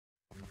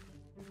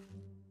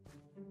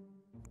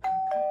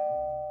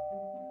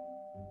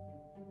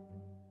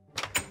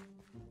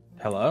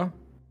Hello?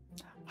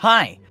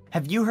 Hi,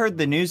 have you heard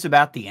the news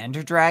about the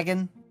Ender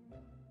Dragon?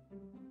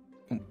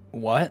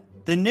 What?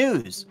 The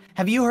news.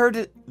 Have you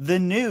heard the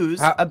news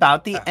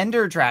about the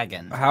Ender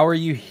Dragon? How are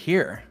you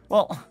here?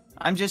 Well,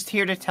 I'm just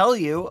here to tell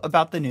you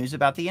about the news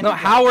about the Ender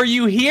Dragon. How are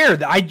you here?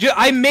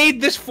 I made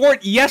this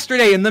fort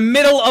yesterday in the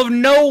middle of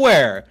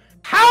nowhere.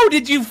 How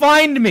did you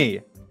find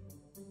me?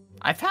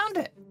 I found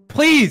it.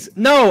 Please,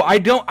 no, I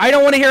don't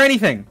want to hear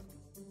anything.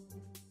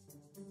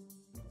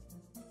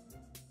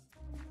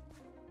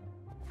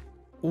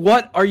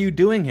 What are you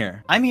doing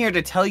here? I'm here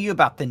to tell you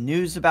about the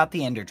news about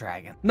the Ender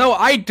Dragon. No,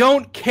 I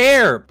don't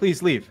care.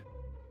 Please leave.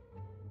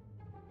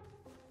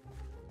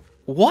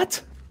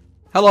 What?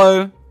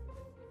 Hello.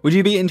 Would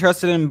you be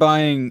interested in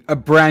buying a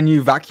brand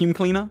new vacuum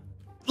cleaner?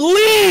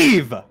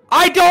 Leave!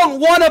 I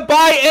don't want to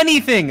buy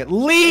anything.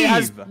 Leave. It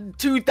has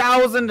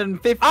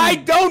 2,050. I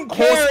don't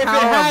care if it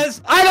horsepower.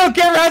 has. I don't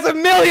care if it has a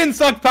million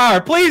suck power.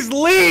 Please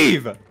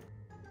leave.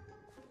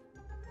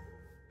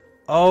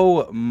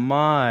 Oh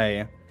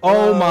my.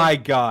 Oh my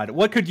God.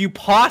 What could you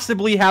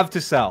possibly have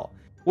to sell?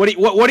 What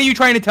are you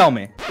trying to tell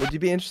me? Would you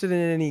be interested in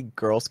any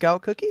Girl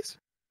Scout cookies?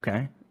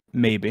 Okay,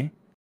 maybe.